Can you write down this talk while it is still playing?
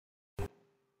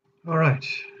All right,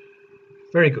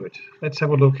 very good. Let's have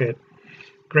a look at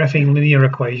graphing linear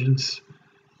equations.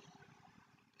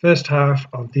 First half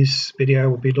of this video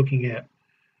we'll be looking at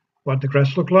what the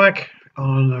graphs look like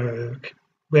on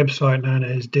a website known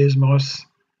as Desmos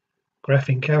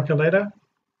Graphing Calculator,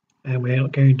 and we're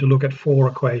going to look at 4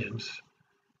 equations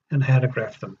and how to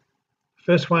graph them.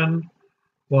 First one,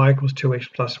 y equals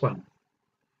 2x plus 1.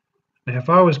 Now if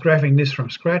I was graphing this from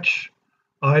scratch,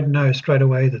 I'd know straight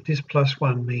away that this plus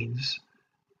 1 means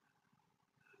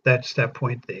that's that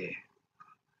point there,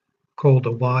 called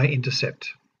the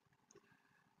y-intercept,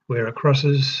 where it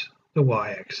crosses the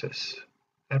y-axis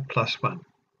at plus 1.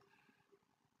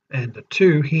 And the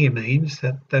 2 here means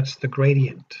that that's the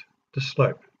gradient, the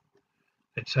slope.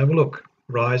 Let's have a look.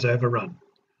 Rise over run.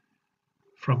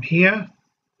 From here,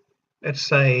 let's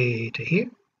say to here.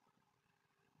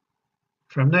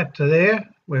 From that to there,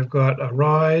 we've got a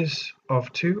rise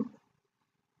of 2.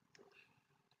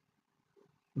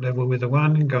 Level with the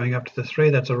 1 going up to the 3,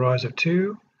 that's a rise of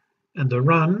 2. And the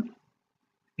run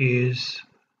is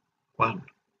 1.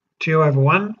 2 over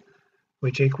 1,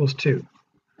 which equals 2.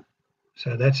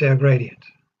 So that's our gradient,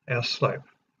 our slope.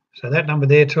 So that number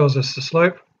there tells us the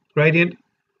slope, gradient.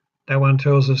 That one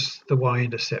tells us the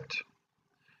y-intercept.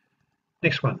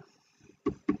 Next one.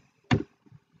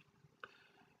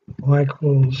 Y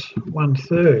equals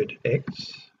 1/3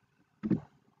 x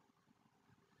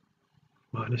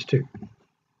minus 2.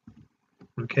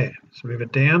 Okay, let's move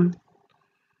it down.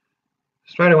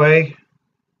 Straight away,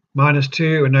 minus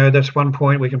 2, and no, that's 1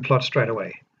 point we can plot straight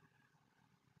away.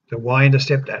 The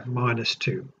y-intercept at minus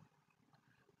 2.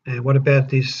 And what about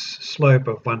this slope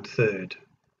of 1/3?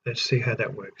 Let's see how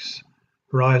that works.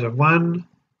 Rise of 1,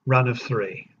 run of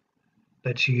 3.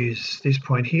 Let's use this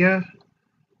point here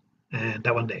and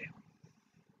that one there.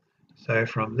 So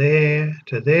from there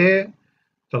to there,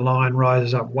 the line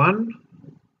rises up 1,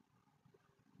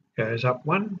 goes up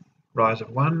 1, rise of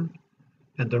 1,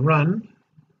 and the run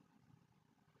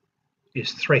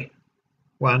is 3.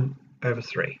 1 over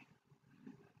 3.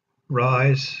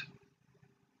 Rise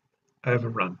over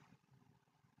run.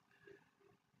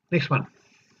 Next one.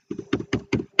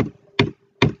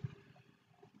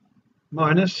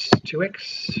 Minus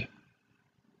 2x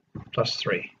plus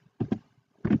 3.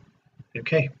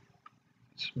 Okay,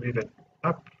 let's move it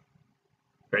up.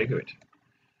 Very good.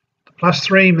 The plus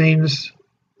 3 means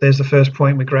there's the first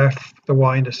point we graph the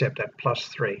y-intercept at plus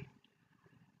 3.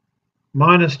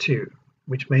 Minus 2,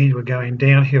 which means we're going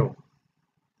downhill.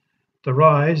 The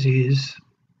rise is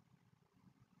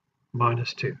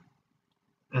minus 2,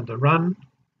 and the run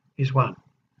is 1.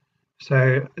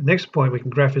 So the next point we can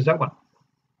graph is that one.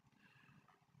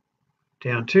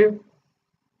 Down 2,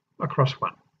 across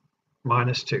 1,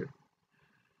 minus 2.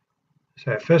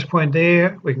 So first point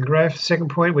there we can graph, second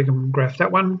point we can graph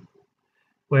that one,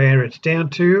 where it's down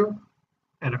 2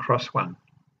 and across 1.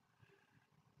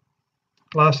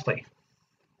 Lastly,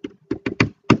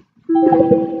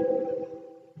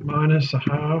 minus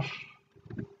 1/2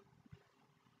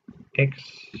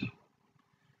 x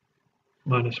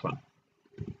minus 1.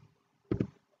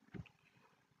 Let's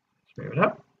move it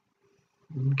up.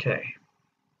 Okay.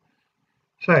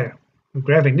 So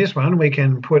graphing this one, we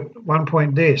can put 1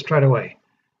 point there straight away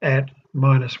at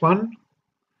minus 1,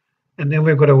 and then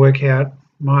we've got to work out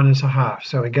minus 1/2.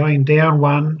 So we're going down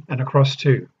 1 and across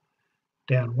 2.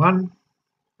 Down 1,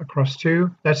 across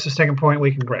 2. That's the second point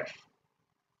we can graph.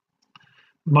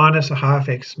 Minus 1/2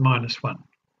 x minus 1.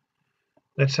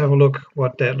 Let's have a look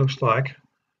what that looks like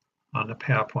on the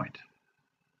PowerPoint.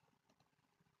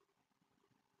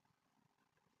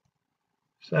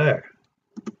 So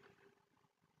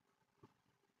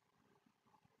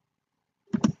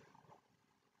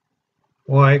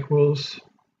y equals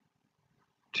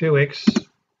 2x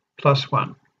plus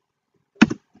 1.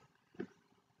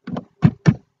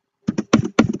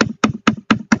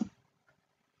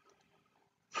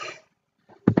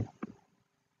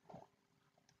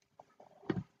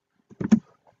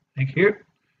 Thank you.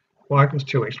 Y equals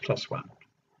 2x plus 1.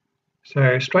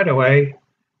 So straight away,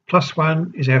 plus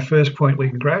 1 is our first point we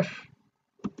can graph.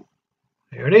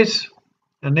 There it is.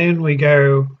 And then we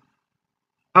go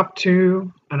up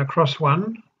 2 and across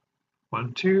 1.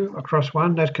 1, 2, across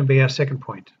 1. That can be our second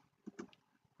point.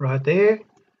 Right there.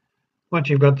 Once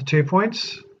you've got the 2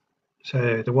 points,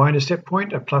 so the y-intercept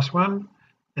point at plus 1,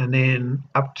 and then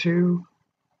up 2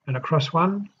 and across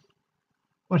 1.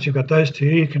 Once you've got those two,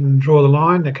 you can draw the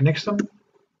line that connects them.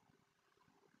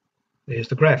 There's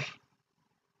the graph.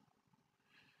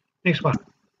 Next one.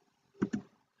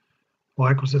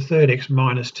 Y equals 1/3 x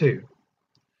minus 2.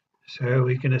 So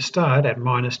we're going to start at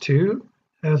minus 2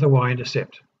 as the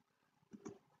y-intercept.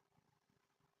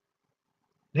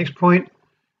 Next point,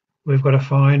 we've got to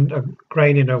find a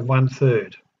gradient of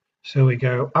 1/3. So we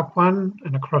go up 1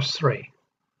 and across 3.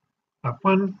 Up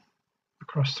 1,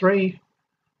 across 3.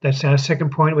 That's our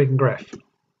second point we can graph.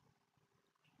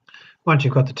 Once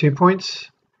you've got the 2 points,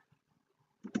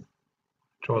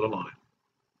 draw the line.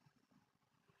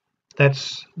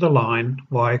 That's the line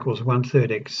y equals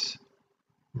 1/3 x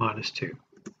minus 2.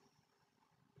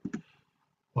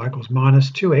 Y equals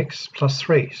minus 2x plus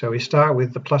 3. So we start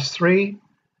with the plus 3.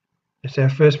 That's our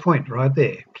first point right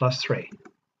there, plus 3.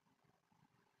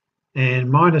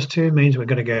 And minus 2 means we're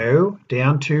going to go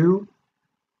down 2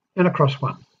 and across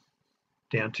 1.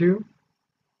 Down 2,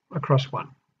 across 1.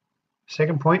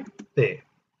 Second point, there.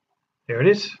 There it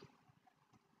is.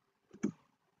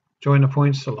 Join the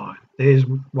points to line. There's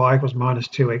y equals minus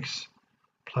 2x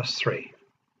plus 3.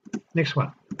 Next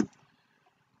one.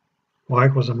 Y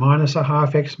equals a minus a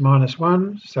half x minus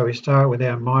 1. So we start with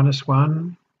our minus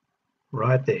 1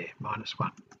 right there, minus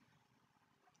 1.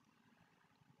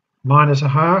 Minus a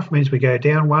half means we go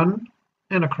down 1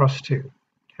 and across 2.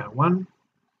 Down 1,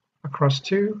 across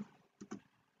 2.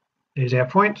 There's our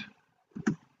point.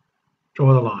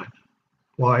 Draw the line.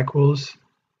 Y equals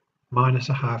minus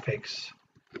a half x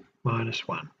minus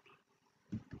 1.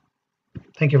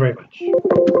 Thank you very much.